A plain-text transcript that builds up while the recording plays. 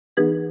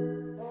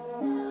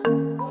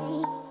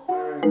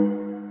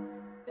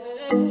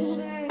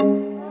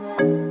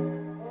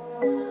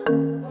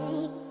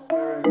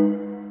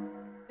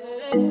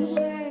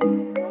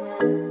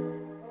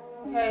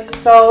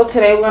So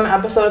today we're on an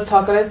episode of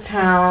Talk of the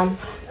Town.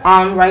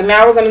 Right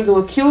now we're gonna do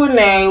a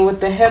Q&A with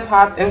the hip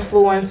hop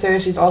influencer.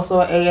 She's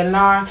also an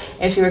A&R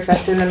and she works at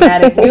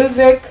Cinematic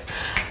Music.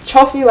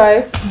 Trophy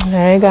Life.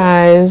 Hey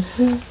guys.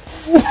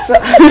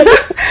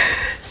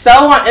 So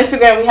on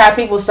Instagram we had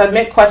people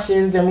submit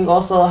questions and we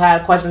also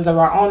had questions of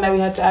our own that we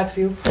had to ask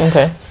you.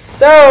 Okay.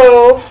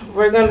 So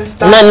we're gonna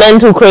start. Nothing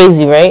too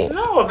crazy, right?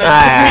 No.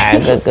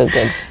 Alright,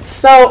 good.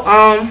 So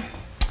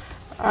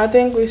I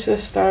think we should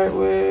start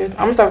with. I'm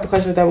gonna start with the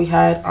questions that we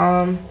had.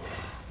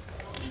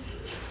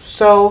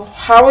 So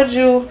how would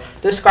you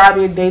describe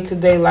your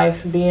day-to-day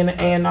life being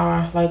an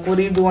A&R? Like, what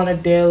do you do on a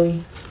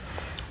daily?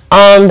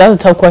 That's a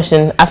tough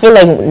question. I feel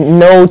like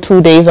no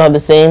 2 days are the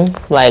same.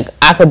 Like,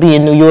 I could be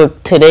in New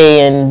York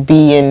today and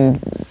be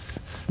in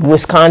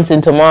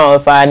Wisconsin tomorrow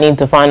if I need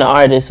to find an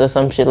artist or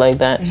some shit like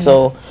that. Mm-hmm.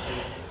 So,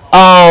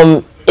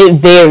 it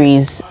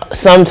varies.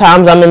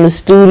 Sometimes I'm in the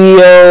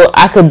studio.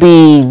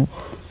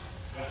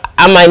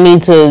 I might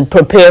need to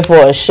prepare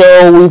for a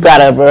show. We've got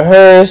to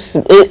rehearse.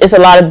 It's a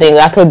lot of things.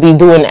 I could be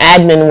doing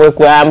admin work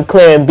where I'm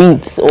clearing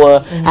beats,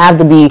 or I have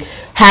to be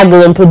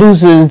haggling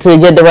producers to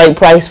get the right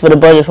price for the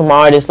budget from my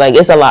artists. Like,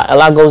 it's a lot. A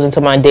lot goes into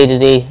my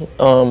day-to-day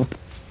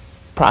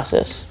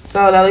process.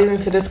 So that leads me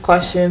to this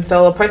question.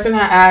 So a person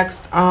had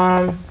asked,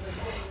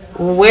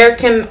 where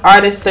can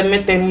artists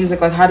submit their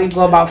music? Like, how do you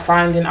go about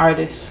finding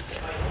artists?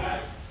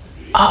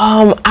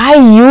 I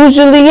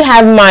usually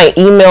have my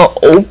email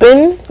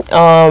open.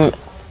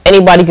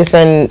 Anybody can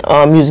send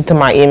music to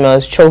my email.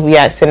 It's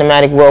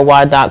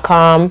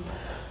trophy@cinematicworldwide.com.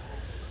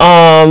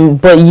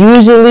 But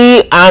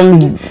usually I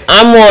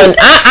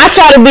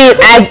try to be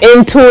as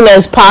in tune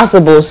as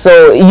possible,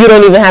 so you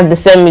don't even have to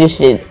send me the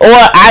shit. Or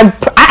I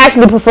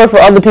actually prefer for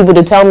other people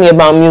to tell me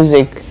about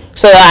music,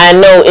 so that I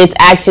know it's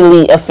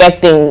actually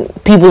affecting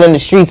people in the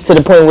streets to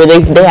the point where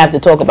they have to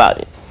talk about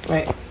it.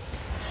 Right.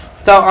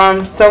 So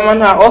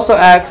someone also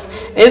asked,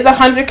 is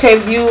 100K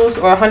views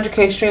or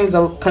 100K streams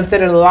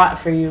considered a lot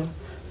for you?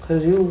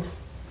 Because you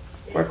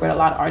work with a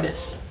lot of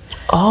artists.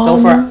 So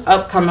for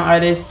upcoming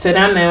artists, to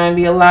them that might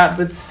be a lot,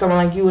 but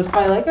someone like you was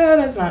probably like,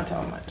 that's not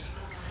too much.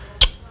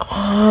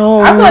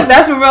 I feel like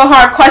that's a real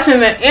hard question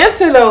to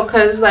answer though,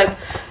 because like,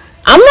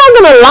 I'm not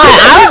gonna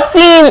lie,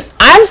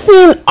 I've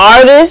seen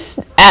artists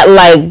at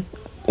like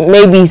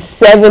maybe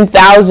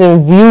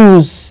 7,000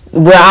 views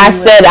where I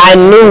said I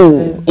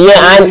knew,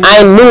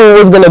 I knew it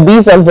was gonna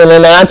be something,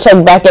 and then I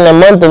checked back in a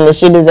month and the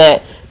shit is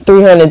at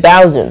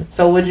 300,000.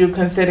 So would you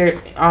consider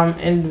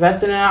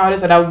investing in an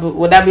artist, or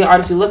would that be an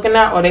artist you're looking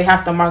at, or they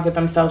have to market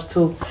themselves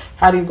too?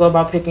 How do you go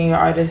about picking your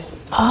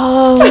artists?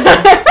 Not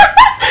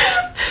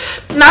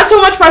too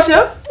much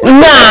pressure.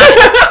 Nah,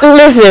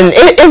 listen.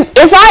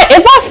 If I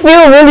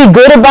feel really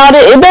good about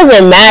it, it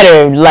doesn't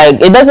matter.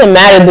 Like, it doesn't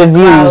matter the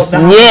views.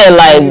 I'm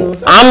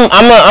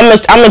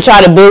gonna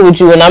try to build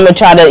with you, and I'm gonna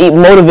try to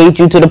motivate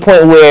you to the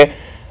point where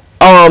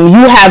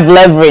you have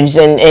leverage,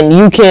 and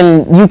you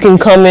can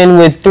come in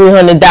with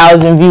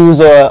 300,000 views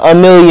or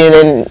 1 million,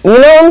 and you know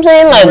what I'm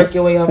saying? Like, work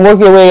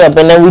your way up,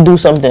 and then we do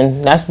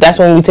something. That's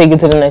when we take it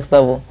to the next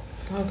level.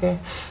 Okay.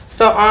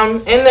 So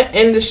in the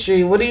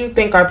industry, what do you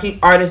think are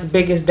artists'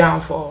 biggest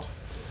downfall?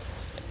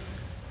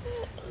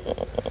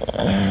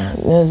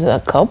 There's a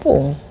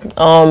couple.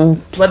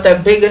 But the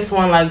biggest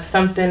one, like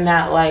something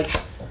that like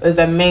is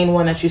the main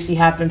one that you see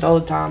happens all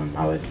the time,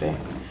 I would say.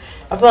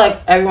 I feel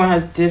like everyone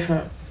has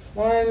different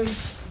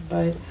ones,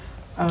 but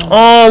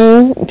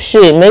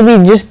shit, maybe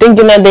just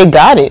thinking that they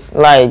got it.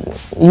 Like,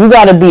 you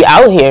gotta be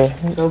out here.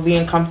 So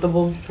being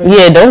comfortable.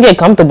 Yeah, don't get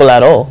comfortable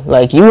at all.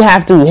 Like, you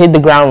have to hit the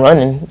ground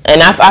running.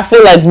 And I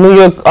feel like New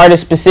York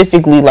artists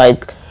specifically,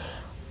 like,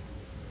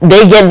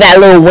 they get that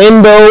little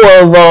window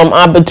of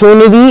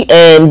opportunity,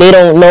 and they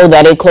don't know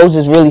that it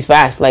closes really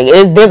fast. Like,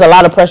 there's a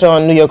lot of pressure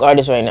on New York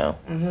artists right now.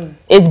 Mm-hmm.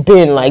 It's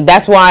been like,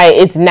 that's why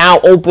it's now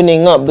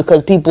opening up,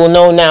 because people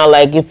know now,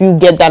 like, if you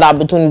get that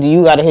opportunity,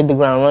 you got to hit the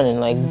ground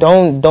running. Like,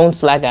 don't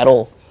slack at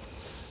all.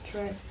 That's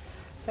right.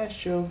 That's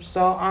true.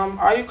 So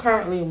are you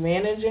currently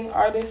managing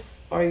artists,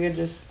 or you're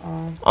just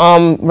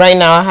right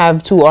now I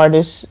have 2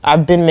 artists.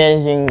 I've been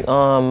managing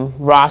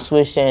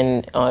Rosswish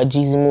and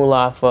Jeezy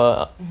Mula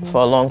for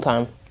a long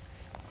time.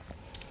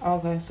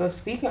 Okay, so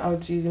speaking of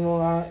Jeezy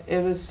Mula,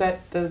 it was the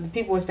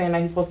people were saying that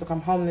he's supposed to come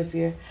home this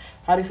year.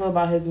 How do you feel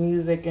about his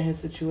music and his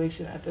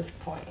situation at this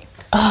point?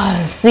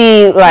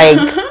 See, like,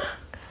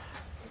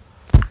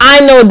 I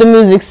know what the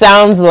music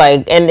sounds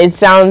like, and it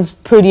sounds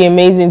pretty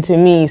amazing to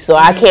me, so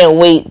I can't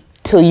wait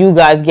till you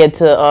guys get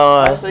to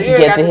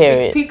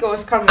hear it. Pico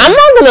is coming. I'm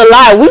not gonna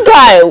lie,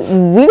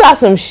 we got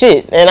some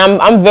shit, and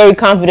I'm very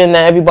confident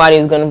that everybody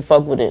is gonna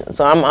fuck with it.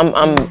 So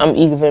I'm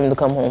eager for him to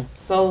come home.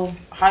 So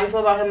how you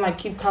feel about him, like,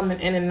 keep coming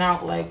in and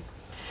out? Like,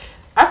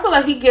 I feel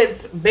like he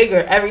gets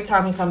bigger every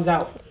time he comes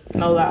out.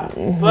 No lie,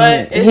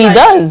 but he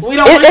does. We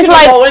don't want you to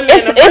go in there.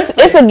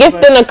 It's a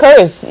gift and a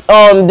curse.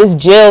 This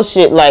jail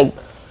shit, like,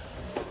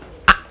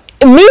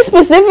 me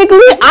specifically,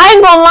 I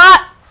ain't gonna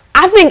lie.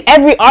 I think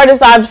every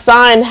artist I've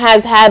signed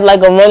has had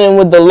like a run-in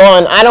with the law,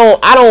 and I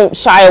don't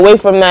shy away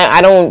from that.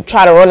 I don't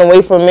try to run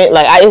away from it.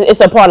 Like, it's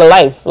a part of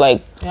life.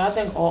 Like, Yeah, I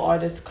think all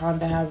artists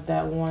kind of have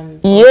that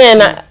one. Yeah,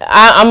 and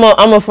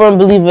I'm a firm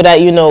believer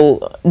that, you know,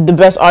 the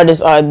best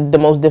artists are the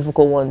most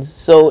difficult ones.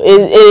 So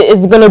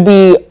it's gonna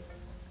be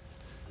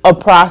a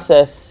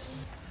process.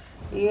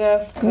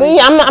 Yeah. But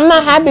yeah, I'm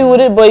not happy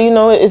with it, but you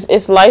know,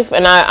 it's life,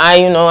 and I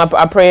you know,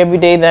 I pray every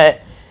day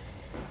that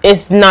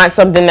it's not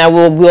something that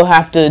we'll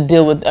have to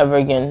deal with ever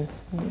again.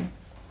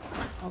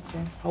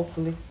 Okay,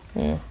 hopefully.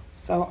 Yeah.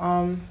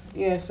 So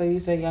yeah, so you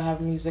said y'all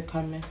have music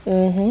coming.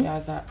 Mhm. Y'all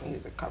got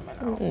music coming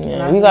out.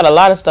 Yeah, we got a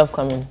lot of stuff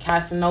coming.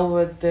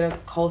 Casanova did a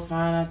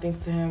co-sign, I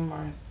think, to him,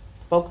 or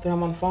spoke to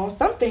him on the phone.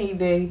 Something he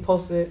did. He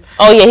posted.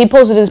 Oh yeah, he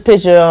posted his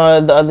picture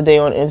the other day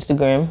on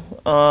Instagram.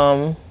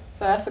 So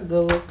that's a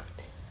good look.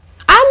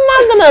 I'm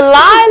not gonna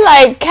lie,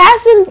 like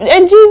Cass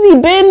and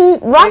Jeezy been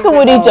rocking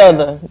with each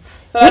other.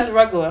 So that's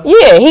regular.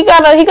 Yeah, he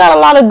got a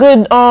lot of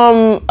good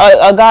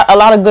got a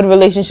lot of good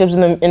relationships in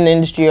the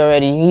industry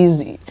already.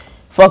 He's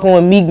fucking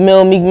with Meek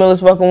Mill. Meek Mill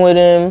is fucking with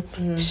him.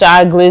 Mm-hmm.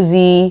 Shy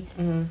Glizzy.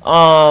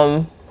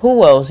 Mm-hmm.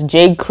 Who else?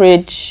 Jay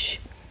Critch.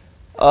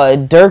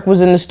 Dirk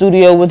was in the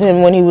studio with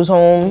him when he was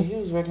home. Yeah, he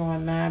was working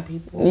with mad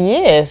people.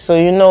 Yeah, so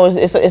you know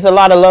it's a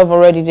lot of love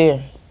already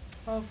there.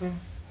 Okay.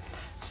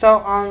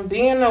 So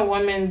being a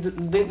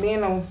woman,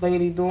 being a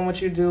lady, doing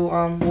what you do,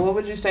 what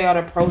would you say are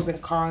the pros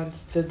and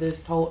cons to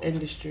this whole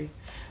industry?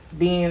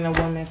 Being a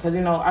woman, because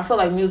you know I feel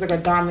like music are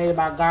dominated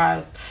by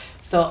guys,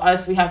 so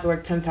us we have to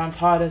work 10 times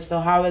harder. So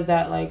how is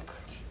that like?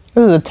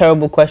 This is a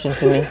terrible question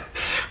for me.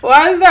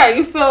 Why is that?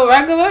 You feel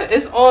regular?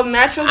 It's all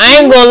natural. I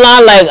ain't gonna lie,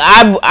 like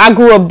I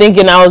grew up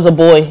thinking I was a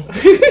boy,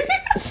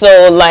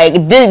 so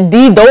like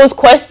those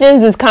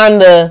questions is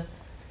kind of.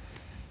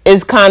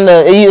 It's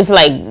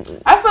like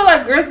I feel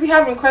like girls be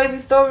having crazy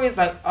stories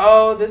like,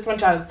 oh, this one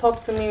tried to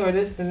talk to me or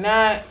this and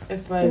that.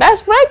 It's like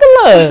that's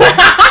regular.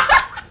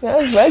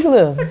 That's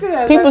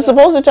regular. People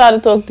supposed to try to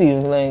talk to you.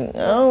 Like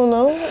I don't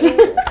know.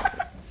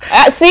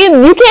 See,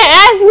 you can't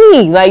ask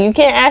me. Like you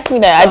can't ask me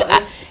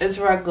that. So it's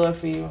regular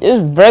for you.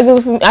 It's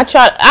regular for me. I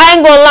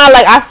ain't gonna lie.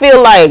 Like I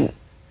feel like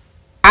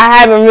I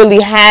haven't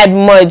really had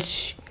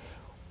much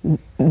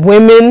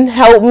women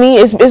help me.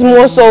 It's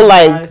more so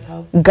like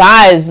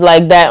guys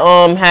like that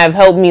have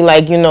helped me,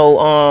 like, you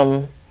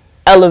know,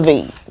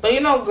 elevate. But you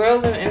know,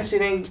 girls in the industry,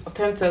 they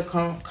tend to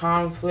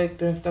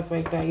conflict and stuff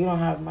like that. You don't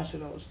have much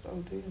of those stuff,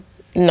 do you?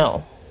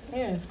 No.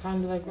 Yeah, it's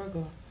kind of like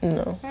regular.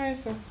 No. Alright,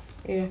 so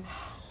yeah.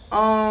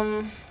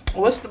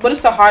 What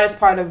is the hardest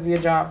part of your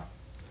job?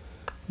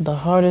 The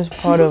hardest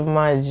part of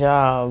my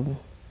job.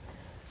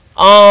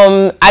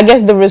 I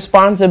guess the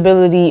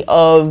responsibility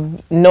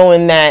of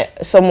knowing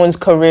that someone's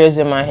career is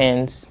in my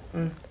hands.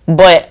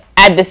 But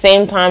at the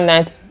same time,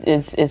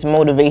 it's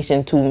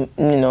motivation to,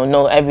 you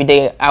know every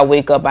day I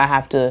wake up I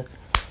have to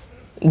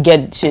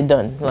get shit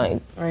done.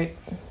 Like right.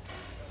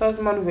 So it's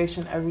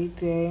motivation every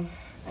day.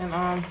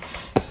 And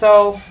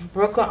so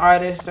Brooklyn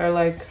artists are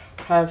like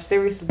have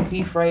serious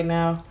beef right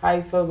now. How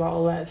you feel about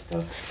all that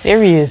stuff?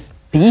 Serious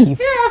beef?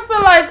 Yeah,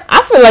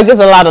 I feel like there's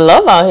a lot of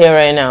love out here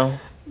right now.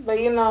 But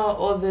you know,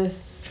 all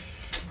this,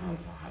 I don't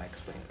know how to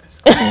explain this.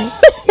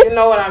 You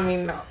know what I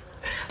mean, though.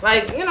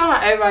 Like, you know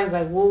how everybody's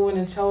like wooing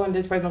and showing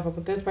this person up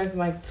with this person,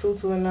 like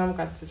Tutu and them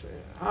got the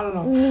situation. I don't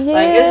know. Yeah.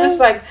 Like, it's just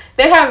like,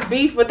 they have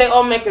beef, but they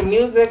all making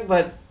music,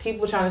 but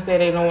people trying to say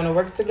they don't want to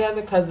work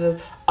together because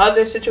of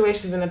other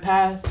situations in the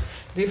past.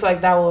 Do you feel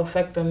like that will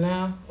affect them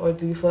now? Or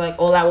do you feel like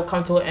all that will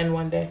come to an end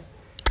one day?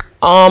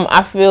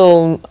 I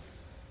feel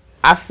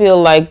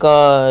like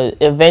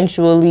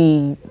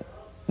eventually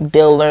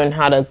they'll learn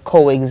how to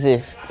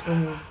coexist.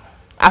 Mm-hmm.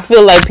 I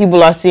feel like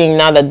people are seeing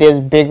now that there's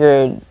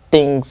bigger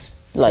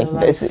things like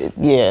this.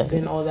 Yeah.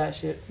 Than all that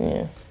shit.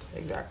 Yeah.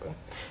 Exactly.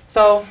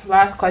 So,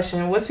 last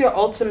question. What's your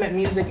ultimate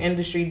music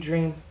industry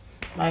dream?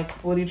 Like,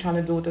 what are you trying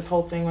to do with this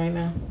whole thing right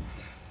now?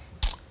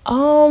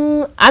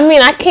 I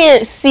mean, I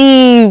can't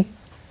see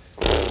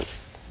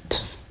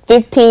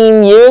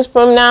 15 years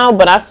from now,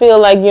 but I feel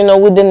like, you know,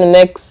 within the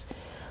next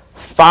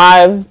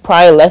 5,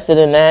 probably lesser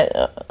than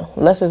that.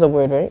 Less is a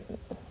word, right?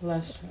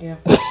 Less, yeah.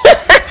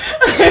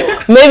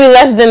 Maybe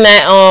less than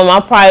that.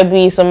 I'll probably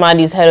be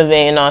somebody's head of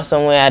A&R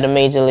somewhere at a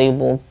major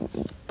label.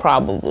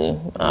 Probably.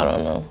 I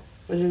don't know.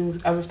 Would you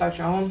ever start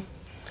your own?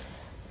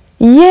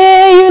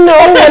 Yeah, you know,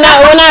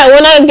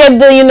 when I get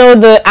the, you know,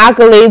 the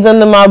accolades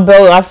under my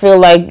belt, I feel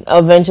like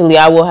eventually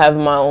I will have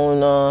my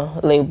own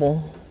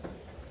label.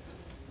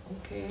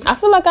 Okay. I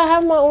feel like I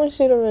have my own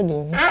shit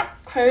already.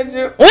 Heard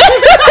you.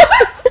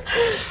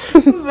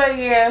 But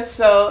yeah,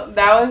 so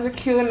that was the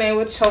Q&A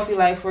with Trophy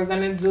Life. We're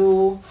gonna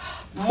do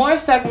more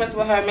segments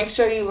with her. Make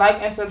sure you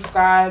like and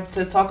subscribe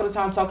to Talk of the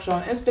Town Talk Show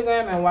on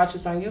Instagram and watch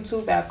us on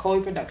YouTube at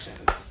Chloe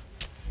Productions.